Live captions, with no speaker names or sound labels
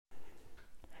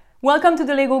Welcome to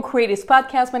the Lego Creatives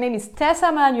podcast. My name is Tessa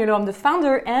Manuelo. I'm the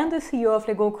founder and the CEO of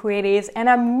Lego Creatives, and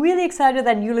I'm really excited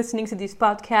that you're listening to this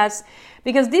podcast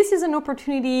because this is an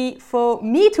opportunity for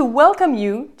me to welcome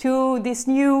you to this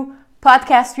new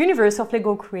podcast universe of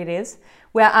Lego Creatives,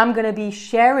 where I'm going to be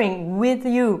sharing with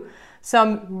you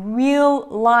some real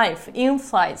life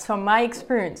insights from my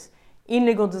experience in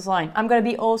Lego design. I'm going to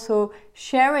be also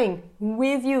sharing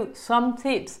with you some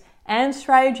tips and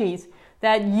strategies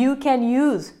that you can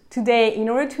use today in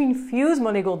order to infuse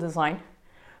more Lego design.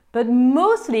 But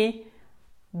mostly,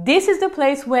 this is the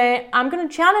place where I'm going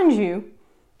to challenge you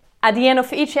at the end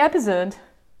of each episode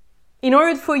in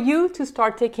order for you to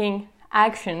start taking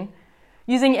action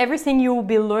using everything you will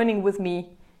be learning with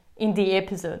me in the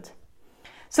episode.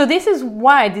 So this is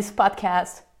why this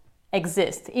podcast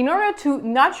exists. In order to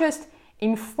not just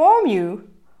inform you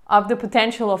of the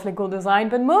potential of Lego design,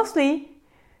 but mostly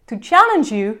to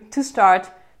challenge you to start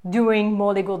doing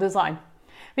more Lego design.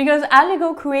 Because at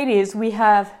Lego Creatives, we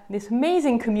have this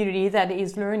amazing community that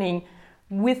is learning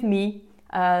with me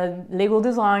Lego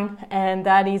design, and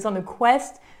that is on a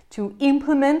quest to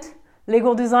implement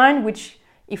Lego design, which,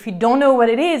 if you don't know what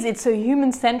it is, it's a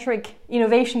human-centric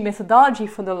innovation methodology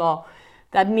for the law.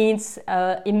 That means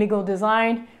in Lego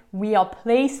design, we are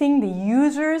placing the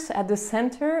users at the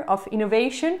center of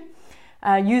innovation,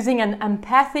 using an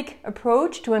empathic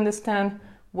approach to understand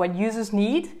what users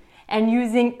need, and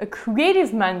using a creative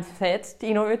mindset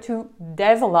in order to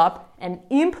develop and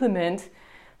implement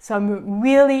some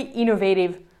really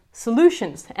innovative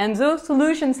solutions. And those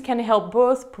solutions can help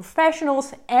both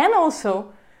professionals and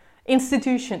also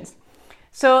institutions.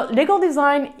 So Lego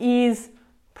design is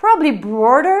probably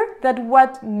broader than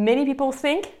what many people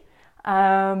think.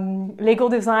 Lego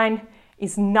design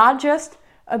is not just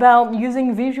about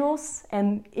using visuals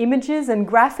and images and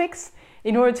graphics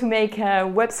in order to make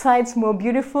websites more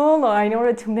beautiful or in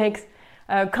order to make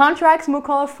contracts more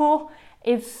colorful.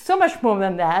 It's so much more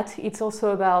than that. It's also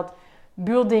about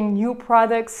building new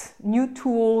products, new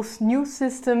tools, new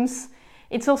systems.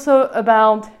 It's also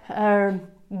about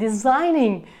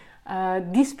designing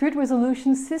dispute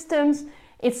resolution systems.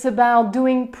 It's about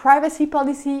doing privacy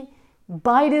policy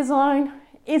by design.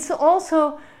 It's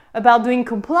also about doing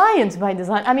compliance by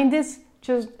design. I mean, there's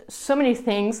just so many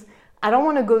things. I don't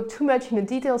want to go too much into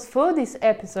details for this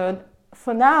episode.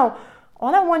 For now,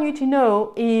 all I want you to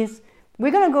know is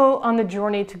we're going to go on a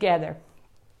journey together.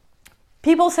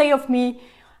 People say of me,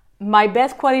 my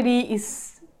best quality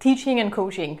is teaching and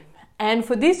coaching. And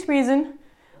for this reason,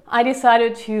 I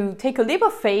decided to take a leap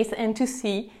of faith and to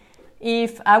see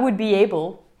if I would be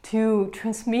able to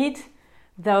transmit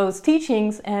those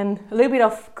teachings and a little bit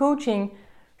of coaching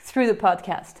through the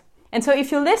podcast. And so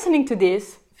if you're listening to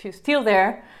this, if you're still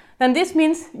there, then this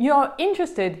means you're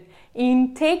interested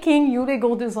in taking your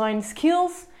Lego design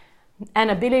skills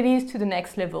and abilities to the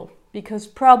next level. Because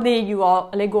probably you are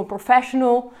a Lego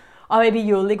professional, or maybe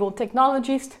you're a Lego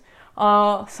technologist,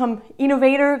 or some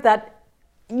innovator that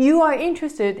you are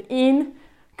interested in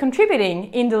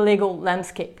contributing in the Lego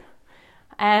landscape.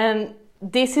 And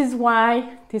this is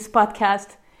why this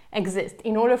podcast exists,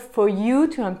 in order for you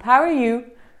to empower you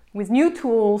with new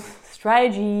tools,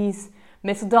 strategies,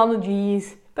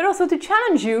 methodologies, but also to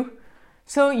challenge you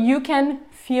so you can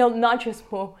feel not just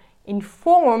more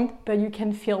informed, but you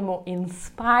can feel more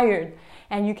inspired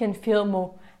and you can feel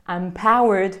more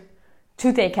empowered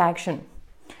to take action.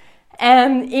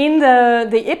 And in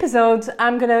the episodes,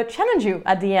 I'm going to challenge you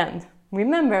at the end.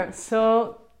 Remember,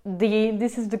 so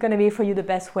this is going to be for you the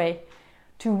best way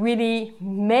to really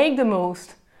make the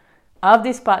most of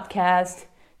this podcast,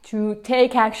 to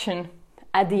take action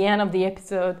at the end of the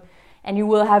episode, and you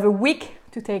will have a week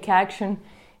to take action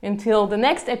until the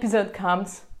next episode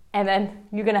comes, and then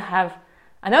you're gonna have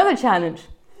another challenge.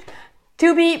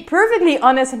 To be perfectly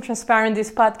honest and transparent, this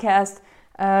podcast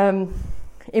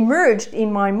emerged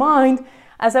in my mind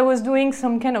as I was doing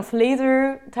some kind of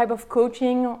laser type of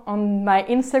coaching on my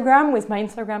Instagram with my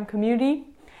Instagram community.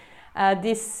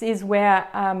 This is where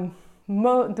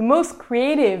the most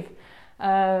creative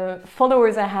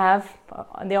followers I have.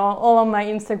 They are all on my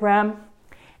Instagram.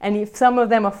 And if some of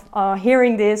them are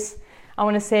hearing this, I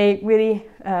want to say really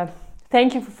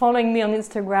thank you for following me on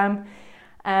Instagram.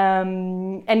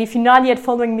 And if you're not yet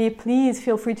following me, please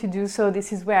feel free to do so.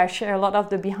 This is where I share a lot of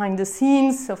the behind the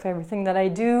scenes of everything that I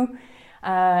do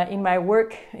in my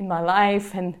work, in my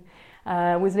life, and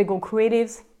with Lego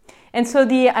Creatives. And so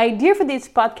the idea for this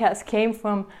podcast came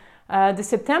from the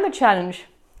September challenge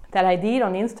that I did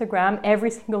on Instagram every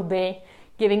single day,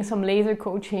 giving some laser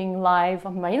coaching live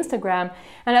on my Instagram.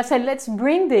 And I said, let's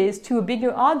bring this to a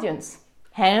bigger audience,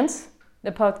 hence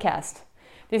the podcast.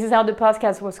 This is how the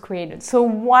podcast was created. So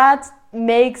what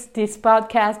makes this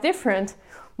podcast different?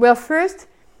 Well, first,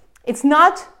 it's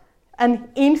not an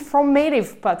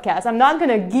informative podcast. I'm not going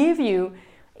to give you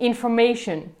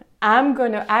information. I'm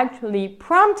going to actually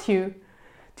prompt you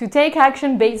to take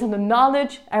action based on the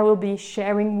knowledge I will be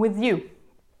sharing with you.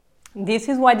 This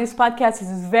is why this podcast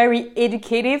is very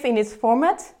educative in its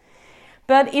format,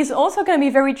 but it's also going to be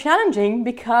very challenging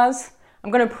because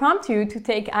I'm going to prompt you to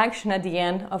take action at the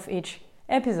end of each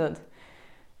episode.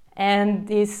 And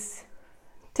this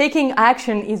taking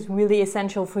action is really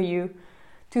essential for you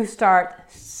to start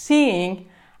seeing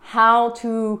how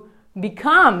to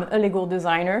become a legal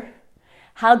designer,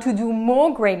 how to do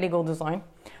more great legal design,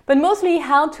 but mostly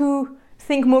how to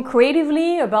think more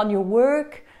creatively about your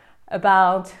work,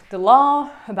 about the law,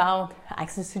 about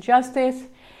access to justice.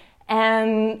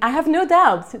 And I have no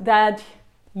doubt that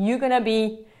you're gonna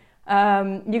be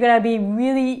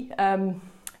really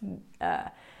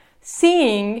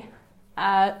seeing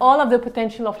all of the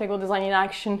potential of legal design in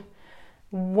action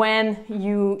when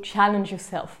you challenge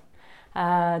yourself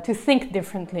to think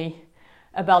differently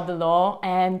about the law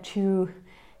and to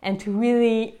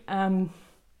really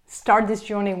start this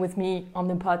journey with me on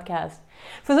the podcast.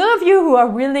 For those of you who are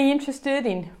really interested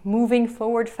in moving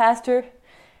forward faster,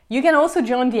 you can also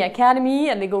join the Academy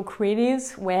at Legal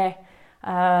Creatives, where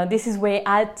this is where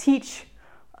I teach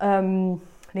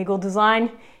legal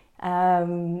design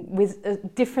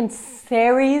with different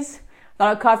series that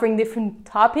are covering different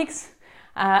topics.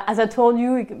 As I told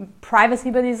you, privacy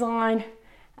by design,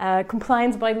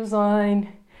 compliance by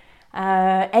design,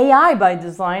 AI by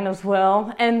design as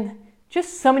well, and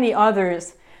just so many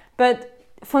others. But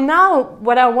for now,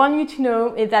 what I want you to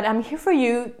know is that I'm here for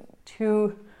you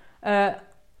to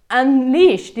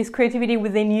unleash this creativity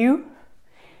within you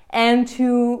and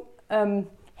to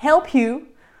help you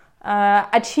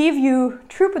achieve your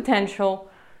true potential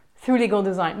through legal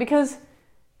design. Because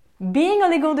being a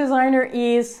legal designer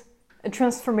is a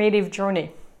transformative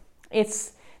journey.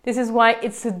 This is why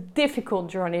it's a difficult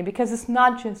journey, because it's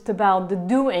not just about the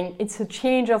doing. It's a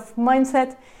change of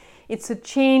mindset. It's a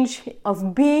change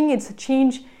of being. It's a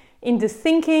change in the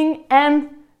thinking. And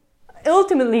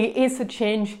ultimately, it's a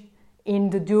change in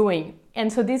the doing.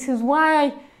 And so this is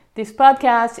why this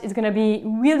podcast is going to be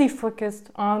really focused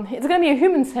on, it's going to be a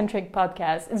human-centric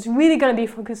podcast. It's really going to be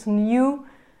focused on you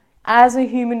as a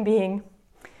human being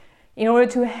in order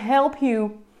to help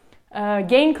you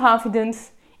gain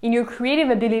confidence in your creative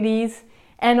abilities,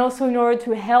 and also in order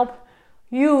to help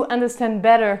you understand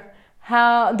better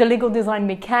how the legal design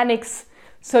mechanics,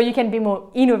 so you can be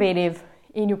more innovative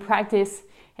in your practice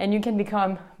and you can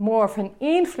become more of an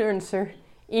influencer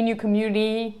in your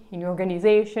community, in your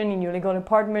organization, in your legal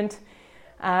department,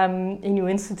 in your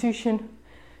institution.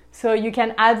 So you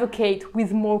can advocate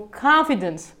with more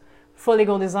confidence for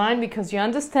legal design because you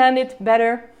understand it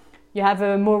better, you have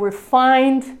a more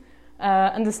refined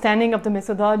understanding of the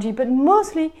methodology, but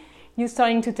mostly you're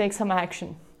starting to take some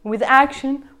action. With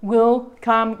action will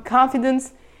come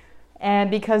confidence,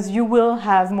 and because you will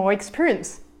have more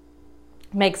experience.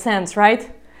 Makes sense,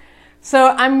 right? So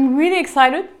I'm really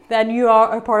excited that you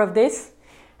are a part of this.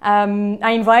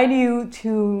 I invite you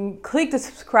to click the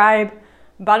subscribe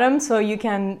button so you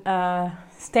can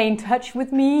stay in touch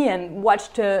with me and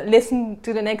listen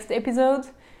to the next episode.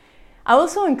 I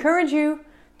also encourage you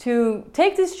to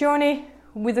take this journey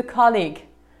with a colleague,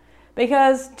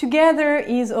 because together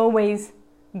is always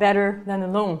better than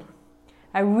alone.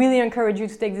 I really encourage you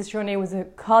to take this journey with a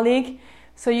colleague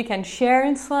so you can share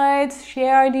insights,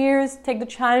 share ideas, take the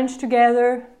challenge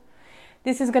together.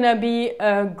 This is going to be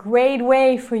a great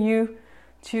way for you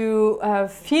to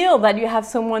feel that you have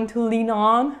someone to lean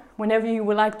on whenever you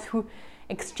would like to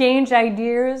exchange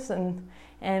ideas and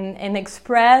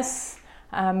express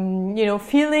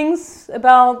feelings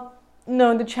about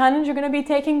the challenge you're going to be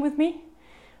taking with me,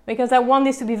 because I want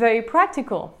this to be very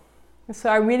practical. So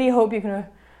I really hope you're going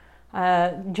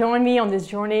to join me on this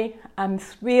journey. I'm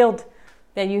thrilled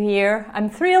that you're here. I'm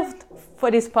thrilled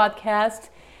for this podcast,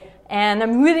 and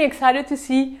I'm really excited to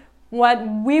see what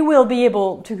we will be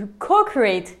able to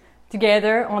co-create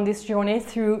together on this journey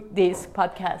through this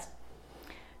podcast.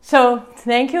 So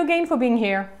thank you again for being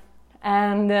here,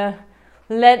 and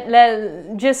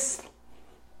just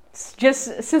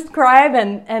subscribe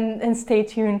and stay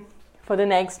tuned for the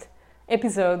next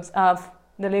episodes of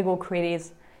the Legal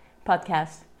Creatives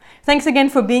podcast. Thanks again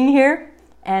for being here,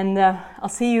 and I'll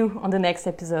see you on the next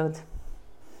episode.